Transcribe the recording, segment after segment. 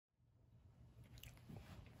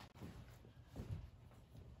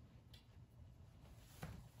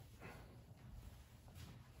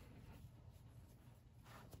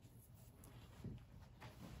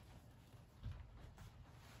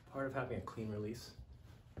part of having a clean release,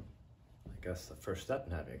 I guess the first step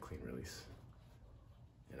in having a clean release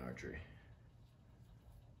in archery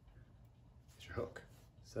is your hook,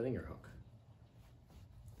 setting your hook.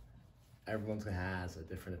 Everyone has a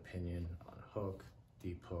different opinion on a hook,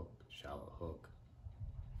 deep hook, shallow hook.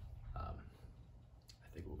 I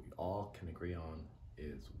think what we all can agree on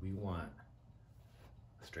is we want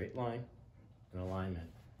a straight line and alignment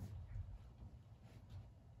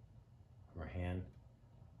from our hand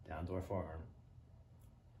down to our forearm.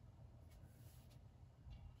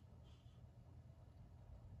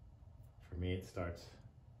 For me, it starts at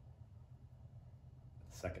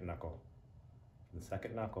the second knuckle. From the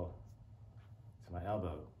second knuckle to my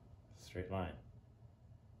elbow, straight line.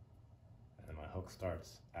 And my hook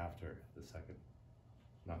starts after the second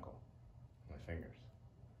knuckle, my fingers.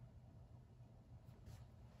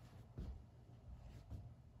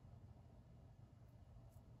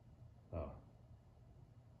 So,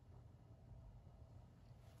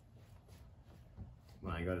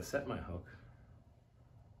 when I go to set my hook,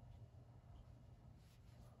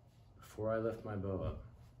 before I lift my bow up,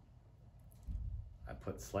 I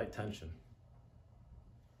put slight tension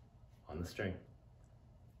on the string,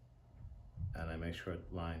 and I make sure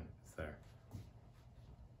the line is there.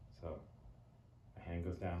 So my hand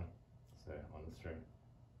goes down, say, on the string.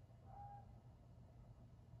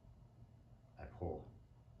 I pull.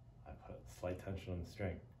 I put slight tension on the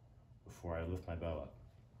string before I lift my bow up.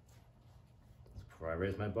 So before I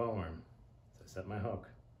raise my bow arm, so I set my hook.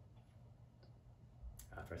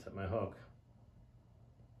 After I set my hook,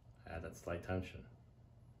 I add that slight tension.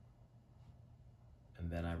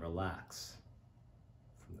 And then I relax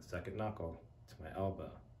from the second knuckle to my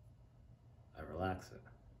elbow. I relax it.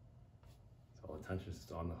 So all the tension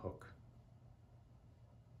is on the hook.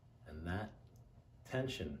 And that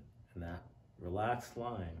tension and that relaxed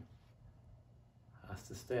line has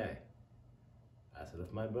to stay as I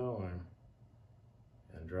lift my bow arm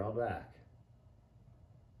and draw back.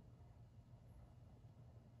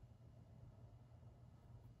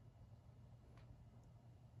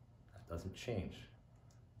 That doesn't change.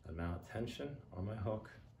 The amount of tension on my hook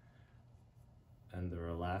and the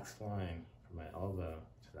relaxed line from my elbow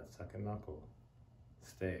to that second knuckle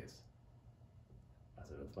stays.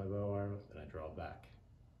 As I lift my bow arm and I draw back.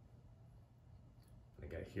 When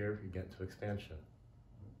I get here, you get into expansion.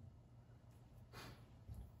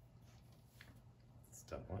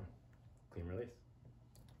 Step one, clean release.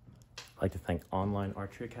 I'd like to thank Online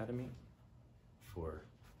Archery Academy for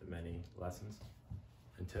the many lessons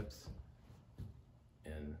and tips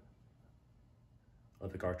in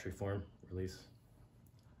Olympic archery form, release,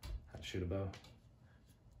 how to shoot a bow.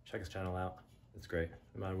 Check his channel out, it's great.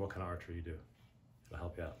 No matter what kind of archery you do, it'll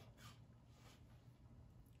help you out.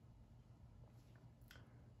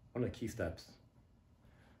 One of the key steps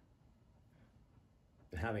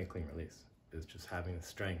in having a clean release is just having the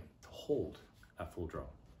strength to hold at full draw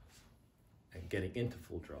and getting into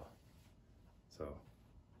full draw. So,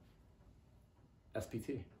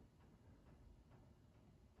 SPT.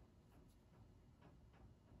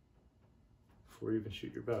 Before you even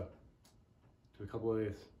shoot your bow, do a couple of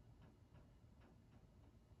these.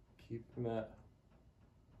 Keeping that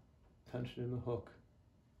tension in the hook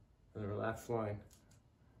and the relaxed line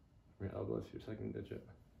from your elbow to your second digit.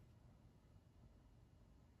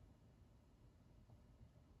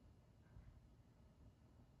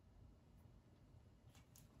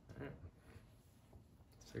 All right,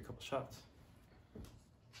 let's take a couple shots.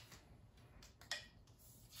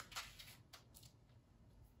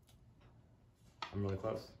 I'm really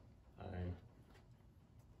close. I'm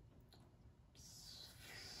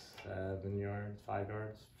 7 yards, 5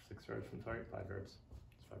 yards, 6 yards from target, 5 yards.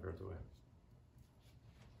 It's 5 yards away.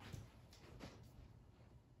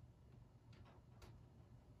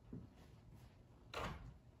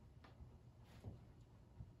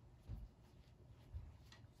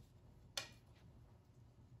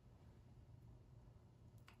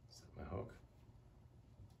 Set my hook.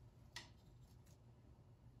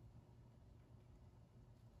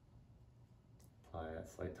 Apply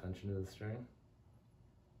that slight tension to the string.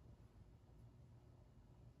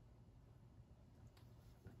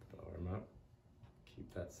 Lift the bow arm up.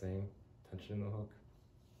 Keep that same tension in the hook,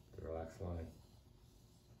 the relaxed line.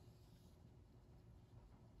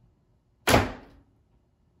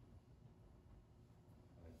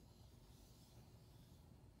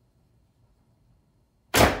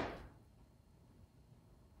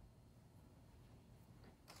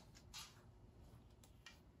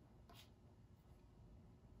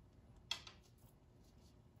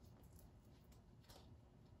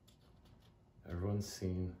 Everyone's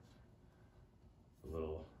seen the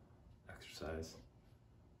little exercise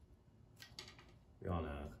We all know,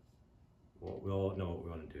 well, we all know what we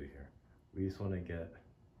want to do here. We just want to get,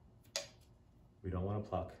 we don't want to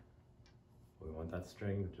pluck. We want that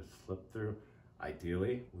string to just slip through.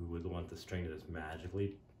 Ideally, we would want the string to just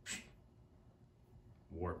magically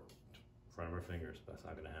warp in front of our fingers. That's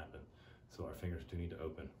not going to happen. So our fingers do need to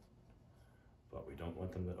open. But we don't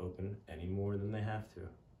want them to open any more than they have to.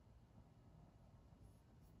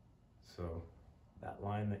 So that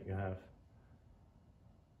line that you have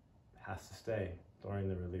has to stay during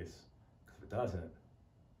the release. Because if it doesn't,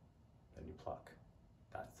 then you pluck.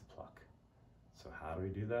 That's the pluck. So how do we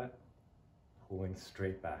do that? Pulling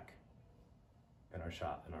straight back in our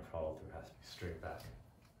shot, and our follow through has to be straight back.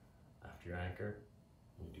 After your anchor,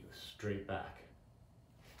 you do straight back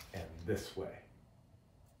and this way,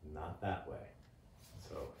 not that way.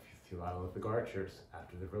 So if you see a lot of Olympic archers,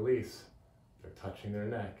 after the release, they're touching their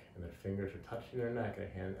neck and their fingers are touching their neck and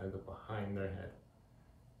their hand ends up behind their head.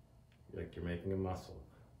 Like you're making a muscle.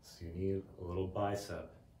 So you need a little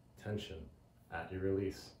bicep tension at your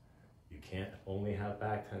release. You can't only have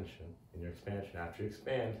back tension in your expansion. After you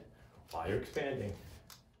expand, while you're expanding,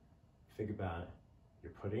 think about it.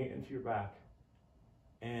 You're putting it into your back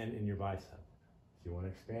and in your bicep. So you want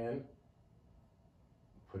to expand,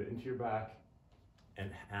 put it into your back,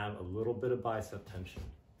 and have a little bit of bicep tension.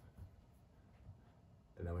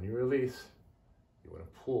 And then when you release, you want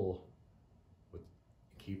to pull,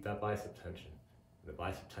 keep that bicep tension. And the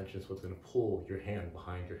bicep tension is what's going to pull your hand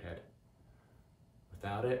behind your head.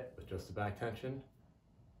 Without it, with just the back tension,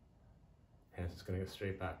 hands just going to go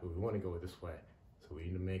straight back, but we want to go this way. So we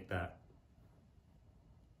need to make that,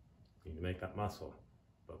 muscle.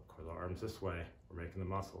 But because our arm's this way, we're making the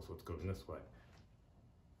muscle, so it's going this way.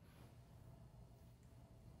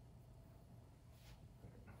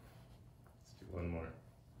 Let's do one more.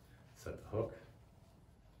 Set the hook.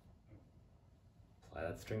 Apply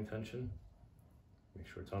that string tension. Make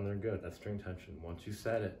sure it's on there good, that string tension. Once you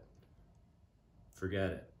set it, forget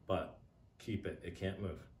it, but keep it. It can't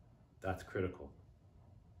move. That's critical.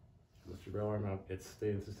 Lift your arm up, it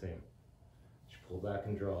stays the same. You pull back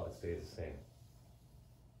and draw, it stays the same.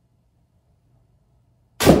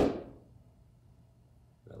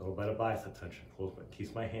 That little bit of bicep tension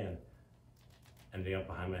keeps my hand ending up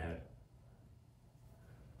behind my head.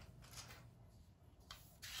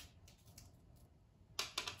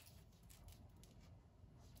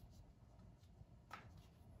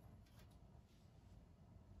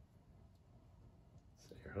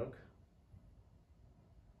 Set your hook.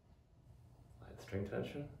 Light string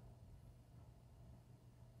tension.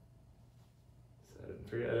 Set it and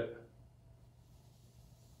forget it.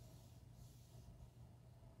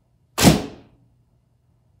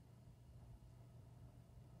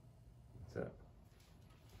 That's it.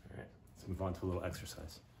 All right, let's move on to a little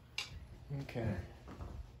exercise. Okay.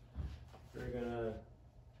 We're gonna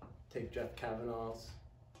take Jeff Kavanaugh's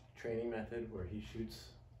training method where he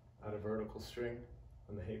shoots out a vertical string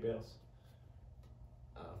on the hay bales.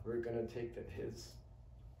 We're gonna take it's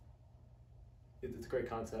a great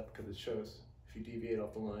concept because it shows if you deviate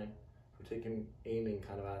off the line, we're taking aiming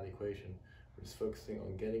kind of out of the equation. We're just focusing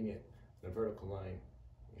on getting it in a vertical line.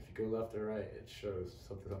 If you go left or right, it shows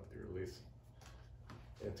something's up with your release.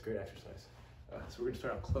 And it's a great exercise. So we're gonna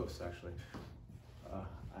start out close actually.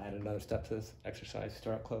 I added another step to this exercise.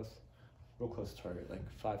 Start out close, real close to target, like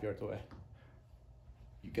 5 yards away.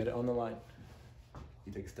 You get it on the line,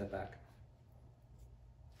 you take a step back.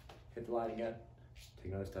 Hit the line again,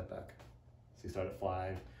 take another step back. So you start at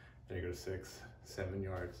 5, then you go to 6, 7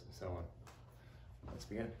 yards, and so on. Let's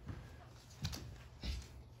begin.